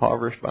He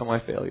impoverished by my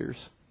failures.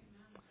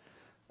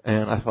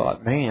 And I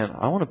thought, man,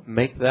 I want to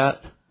make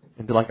that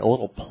into like a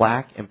little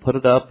plaque and put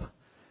it up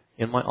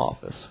in my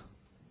office.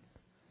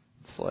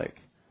 It's like,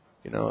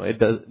 it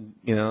does,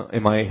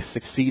 am I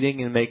succeeding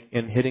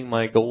in hitting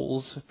my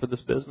goals for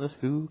this business?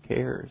 Who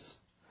cares?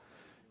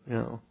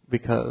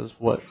 Because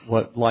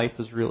what life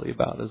is really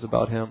about is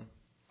about Him.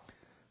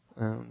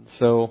 And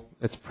so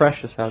it's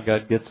precious how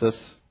God gets us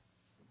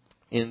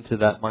into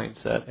that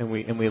mindset, and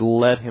we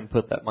let Him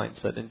put that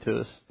mindset into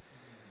us,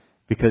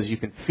 because you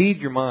can feed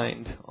your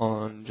mind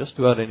on just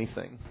about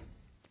anything.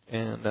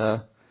 And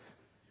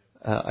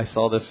I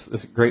saw this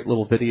great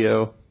little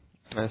video.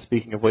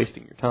 Speaking of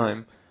wasting your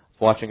time,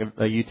 watching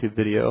a YouTube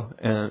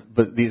video,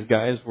 but these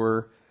guys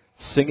were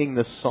singing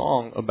this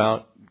song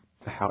about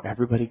how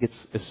everybody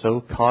is so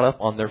caught up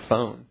on their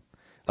phone.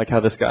 Like how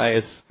this guy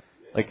is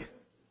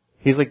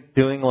he's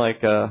doing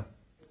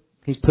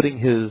he's putting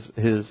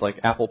his like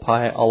apple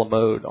pie a la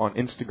mode on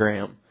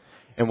Instagram,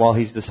 and while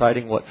he's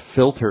deciding what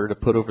filter to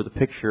put over the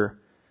picture,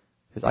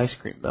 his ice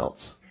cream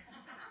melts.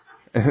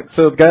 And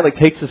so the guy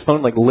takes his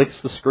phone,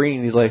 licks the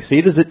screen. He's like,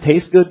 "See, does it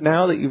taste good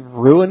now that you've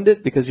ruined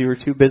it because you were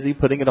too busy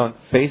putting it on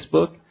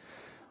Facebook?"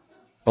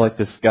 Or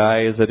this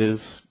guy is at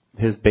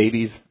his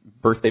baby's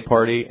birthday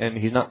party, and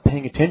he's not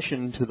paying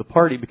attention to the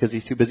party because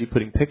he's too busy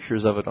putting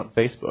pictures of it on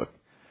Facebook.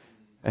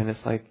 And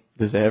it's like,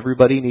 does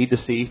everybody need to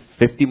see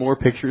 50 more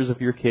pictures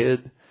of your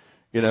kid?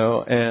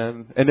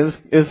 And it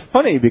was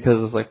funny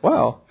because it's like,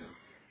 wow,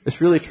 it's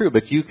really true.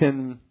 But you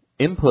can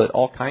input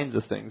all kinds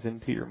of things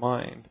into your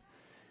mind.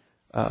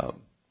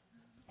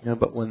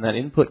 But when that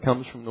input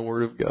comes from the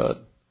Word of God,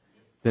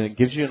 then it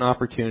gives you an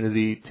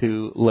opportunity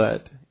to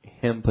let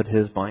Him put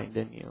His mind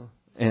in you.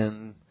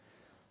 And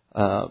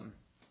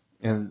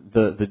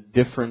the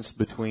difference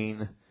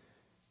between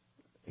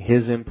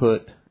His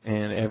input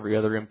and every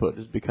other input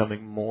is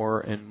becoming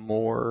more and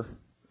more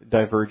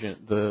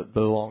divergent the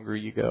longer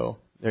you go.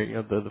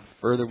 The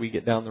further we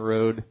get down the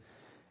road,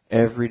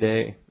 every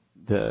day,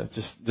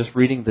 just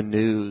reading the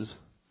news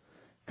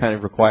kind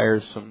of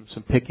requires some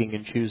picking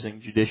and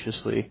choosing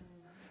judiciously.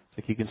 It's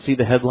like you can see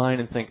the headline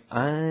and think,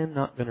 I'm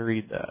not going to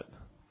read that.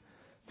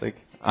 It's like,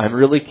 I'm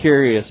really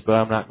curious, but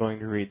I'm not going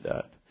to read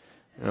that.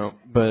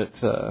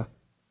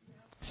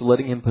 So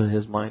letting Him put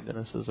His mind in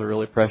us is a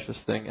really precious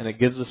thing, and it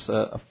gives us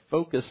a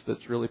focus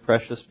that's really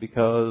precious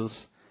because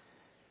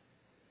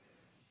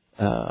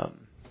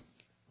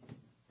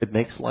it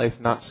makes life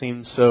not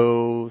seem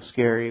so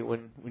scary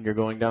when you're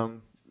going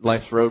down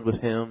life's road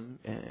with Him,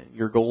 and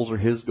your goals are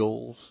His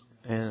goals,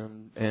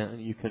 and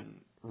you can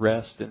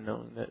rest in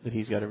knowing that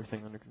He's got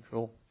everything under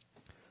control.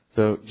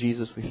 So,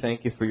 Jesus, we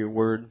thank You for Your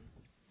Word.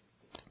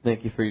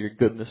 Thank You for Your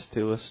goodness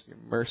to us, Your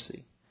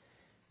mercy.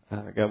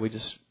 God, we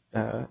just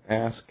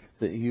ask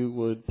that You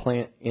would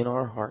plant in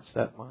our hearts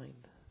that mind.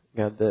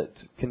 God, that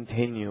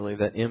continually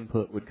that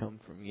input would come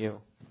from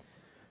You,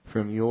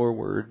 from Your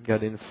Word.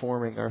 God,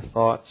 informing our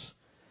thoughts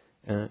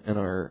and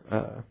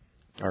our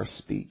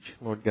speech.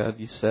 Lord God,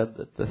 You said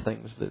that the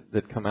things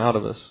that come out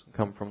of us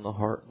come from the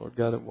heart. Lord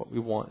God, and what we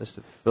want is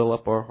to fill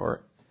up our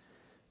heart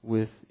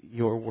with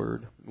Your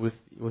Word, with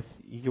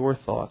Your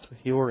thoughts, with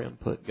Your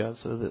input, God,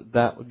 so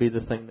that would be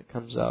the thing that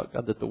comes out,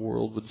 God, that the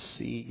world would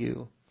see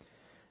You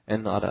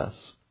and not us.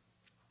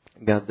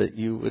 God, that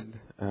You would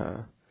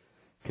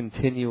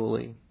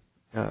continually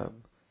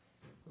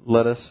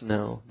let us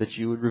know, that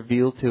You would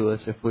reveal to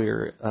us if we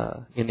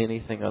are in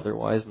anything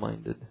otherwise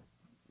minded.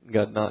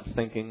 God, not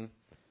thinking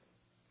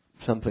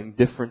something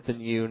different than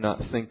You,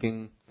 not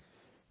thinking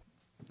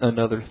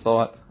another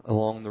thought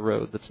along the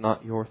road that's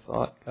not Your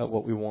thought. God,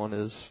 what we want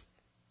is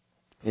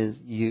is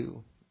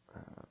you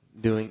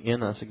doing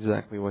in us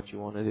exactly what you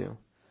want to do.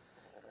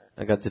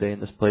 I God, today in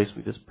this place,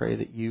 we just pray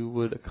that you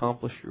would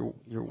accomplish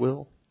your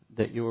will,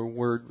 that your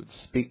word would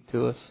speak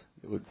to us,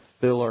 it would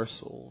fill our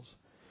souls,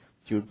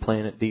 that you would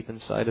plant it deep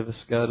inside of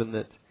us, God, and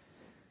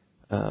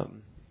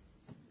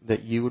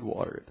that you would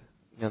water it,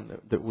 and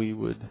that we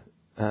would,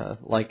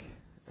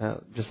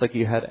 just like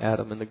you had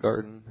Adam in the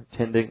garden,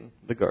 tending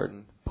the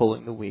garden,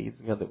 pulling the weeds,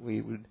 God, that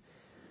we would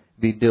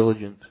be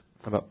diligent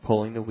about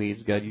pulling the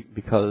weeds, God,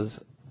 because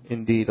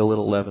indeed a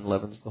little leaven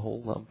leavens the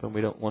whole lump, and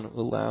we don't want to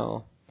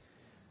allow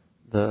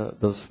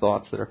those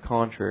thoughts that are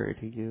contrary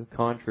to you,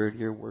 contrary to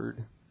your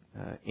word,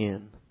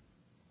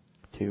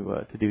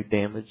 to do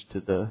damage to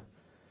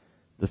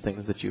the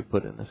things that you've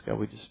put in us, God.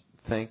 We just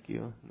thank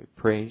you, we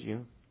praise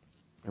you,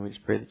 and we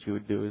just pray that you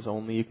would do as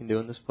only you can do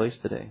in this place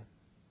today.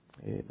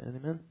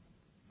 Amen, amen.